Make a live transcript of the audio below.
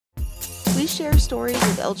we share stories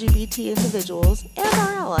of LGBT individuals and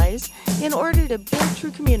our allies in order to build true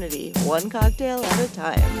community, one cocktail at a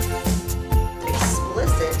time.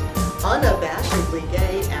 Explicit, unabashedly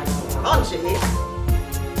gay, and raunchy.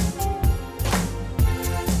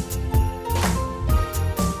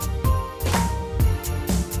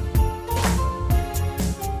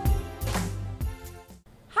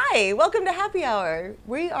 Hi, welcome to Happy Hour.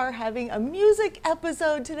 We are having a music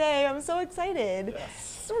episode today. I'm so excited. Yes.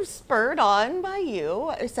 So spurred on by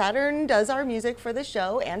you. Saturn does our music for the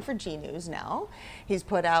show and for G News now. He's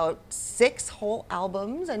put out 6 whole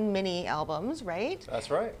albums and mini albums, right? That's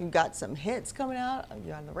right. You've got some hits coming out.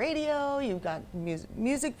 You're on the radio. You've got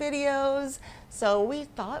music videos. So we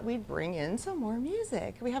thought we'd bring in some more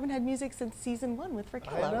music. We haven't had music since season 1 with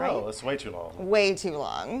Raquel, right? I know, it's way too long. Way too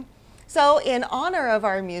long. So in honor of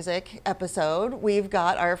our music episode, we've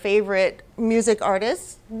got our favorite music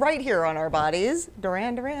artists right here on our bodies.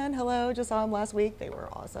 Duran Duran, hello, just saw them last week. They were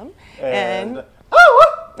awesome. And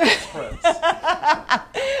Prince.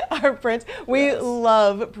 Our Prince. We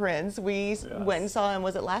love Prince. We went and saw him,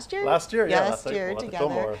 was it last year? Last year, yeah. Last year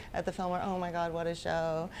together at the Fillmore. Oh my God, what a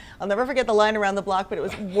show. I'll never forget the line around the block, but it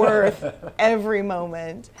was worth every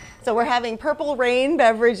moment. So we're having Purple Rain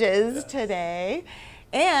beverages today.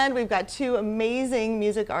 And we've got 2 amazing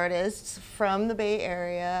music artists from the Bay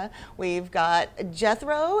Area. We've got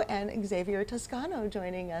Jethro and Xavier Toscano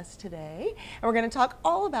joining us today. And we're going to talk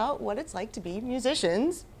all about what it's like to be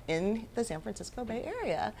musicians in the San Francisco Bay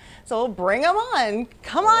Area. So we'll bring them on.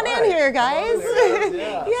 Come on in here, guys.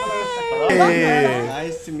 Yeah. Yay! Hey.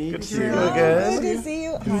 Nice to meet you. Good to see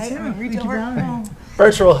you again. Good to see you.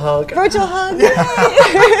 Virtual hug. Virtual hug.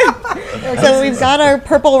 So we've got our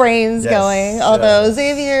Purple Rains going, although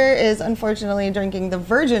Xavier is unfortunately drinking the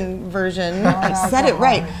virgin version, I said it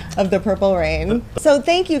right, of the Purple Rain. So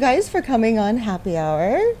thank you guys for coming on Happy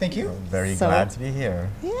Hour. Thank you. Very glad to be here.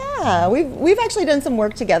 Yeah, we've actually done some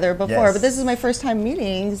work together before, Yes. but this is my first time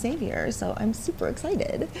meeting Xavier, so I'm super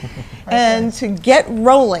excited. And to get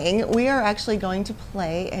rolling, we are actually going to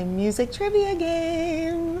play a music trivia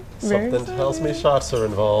game. Something tells me shots are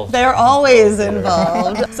involved. They're always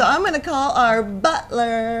involved. So I'm going to call our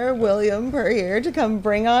butler, William Puryear, to come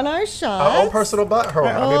bring on our shots. Our own personal butler.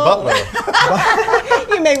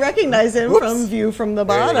 You may recognize him from View from the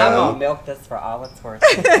Bottom. I'm gonna milk this for all it's worth.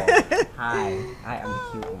 Hi, I am the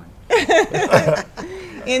cute one.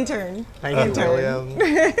 Intern. Thank you, William.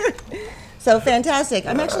 So fantastic.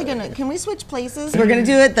 I'm actually can we switch places? We're gonna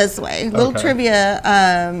do it this way. Little trivia.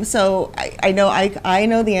 So I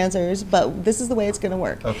know the answers, but this is the way it's gonna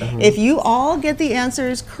work. Okay. If you all get the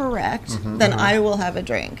answers correct, then I will have a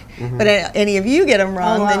drink. But any of you get them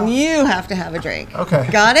wrong, then you have to have a drink. Okay.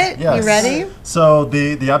 Got it? Yes. You ready? So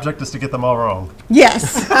the object is to get them all wrong.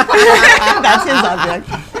 Yes. That's his object.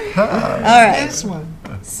 All right. This one.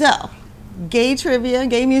 So, gay trivia,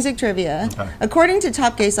 gay music trivia. Okay. According to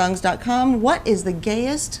topgaysongs.com, what is the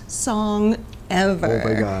gayest song ever?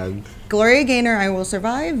 Oh my God. Gloria Gaynor, I Will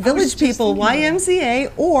Survive, Village People,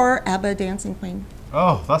 YMCA, or ABBA, Dancing Queen?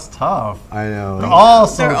 Oh, that's tough. I know. They're all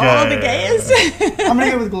so They're gay. all the gayest. I'm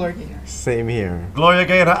gonna go with Gloria Gaynor. Same here. Gloria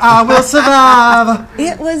Gaynor, I will survive.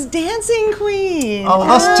 It was Dancing Queen. Oh,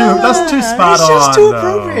 that's too spot It's on. just too though.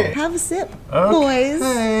 appropriate. Have a sip, Okay, boys.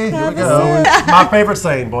 here we Have a go. sip. My favorite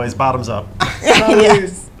saying, boys, bottoms up.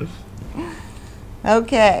 Yes.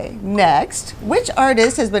 Okay, next. Which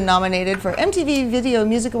artist has been nominated for MTV Video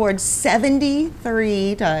Music Awards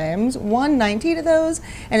 73 times, won 19 of those,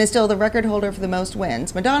 and is still the record holder for the most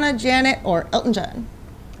wins? Madonna, Janet, or Elton John?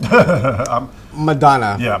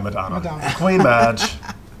 Madonna. Yeah, Madonna. Queen Madge.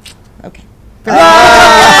 Okay. That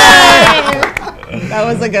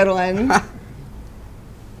was a good one.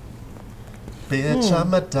 Bitch, I'm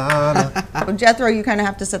Madonna. Jethro, you kind of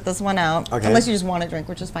have to sit this one out, Okay. unless you just want a drink,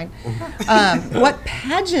 which is fine. What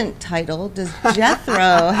pageant title does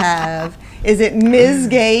Jethro have? Is it Ms.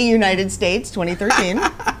 Gay United States 2013,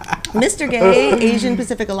 Mr. Gay Asian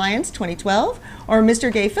Pacific Alliance 2012, or Mr.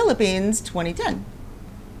 Gay Philippines 2010?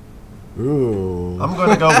 Ooh. I'm going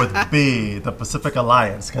to go with B, the Pacific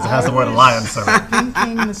Alliance, because it has the word alliance in it.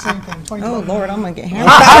 Thinking the same thing. 2012. Oh Lord, I'm gonna get hammered.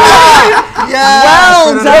 Yes!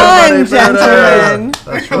 Well done, gentlemen.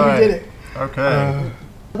 That's We right. did it. Okay.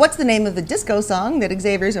 What's the name of the disco song that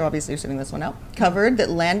Xavier's, or obviously you're sitting this one out, covered that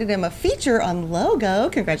landed him a feature on Logo?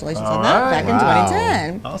 Congratulations on that, All back in right.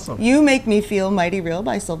 2010. Awesome. You Make Me Feel Mighty Real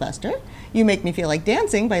by Sylvester. You Make Me Feel Like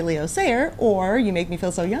Dancing by Leo Sayer. Or You Make Me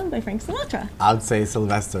Feel So Young by Frank Sinatra. I'd say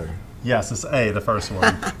Sylvester. Yes, it's A, the first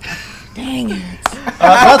one. Dang it.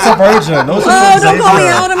 That's a virgin. Those are Oh, from don't call me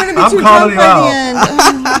Xavier. out. I'm going to be I'm too calling drunk you by the out. end.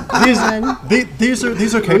 Oh, my God.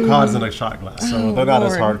 These are Cape Cods in a shot glass, so they're not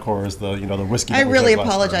as Lord. hardcore as the the whiskey. I that we really drank last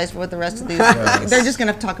apologize time. for what the rest of these. They're just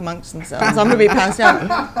going to talk amongst themselves. I'm going to be passed out.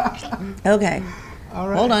 Okay. All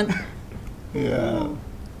right. Hold on. Yeah.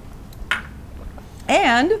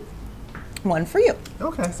 And one for you.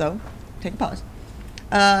 Okay. So take a pause.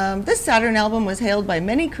 This Saturn album was hailed by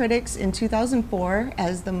many critics in 2004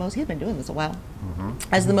 as the most, he's been doing this a while,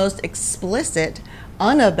 as the most explicit,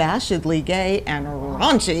 unabashedly gay, and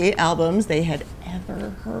raunchy albums they had ever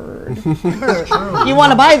heard. You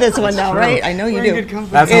want to buy this one now, right? I know you We're do. in good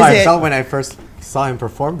company. That's Is how I it- felt when I first saw him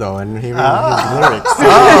perform, though, and hearing his lyrics.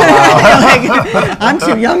 Like, I'm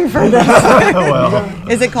too young for this. Well,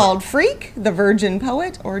 Is it called Freak, The Virgin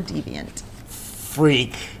Poet, or Deviant?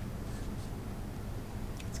 Freak.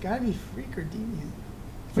 It's gotta be freak or deviant.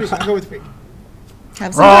 Freak. I'll go with freak.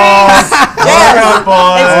 Have some wrong. Yes. It's called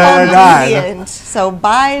God. Deviant. So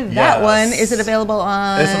buy that Yes. one. Is it available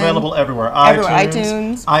on? it's available everywhere. Everywhere,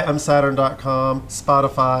 iTunes, IamSaturn.com,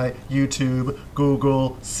 Spotify, YouTube,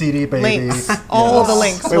 Google, CD Baby. Links. All the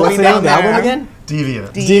links Wait, will what's be the name down of the there. album again?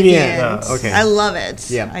 Deviant. Deviant. Yeah, okay. I love it.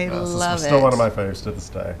 Yeah. I This is love it. still one of my favorites to this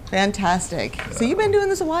day. Fantastic. So you've been doing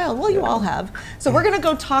this a while. Well, you all have. So we're going to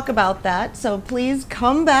go talk about that. So please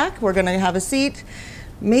come back. We're going to have a seat.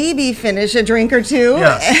 Maybe finish a drink or two.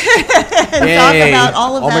 Yes. And talk about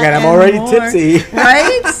all of that. Oh my God, I'm and already more. tipsy.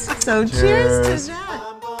 Right? So cheers Cheers. to that.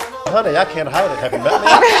 Honey, I can't hide it. Have you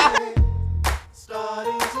met me?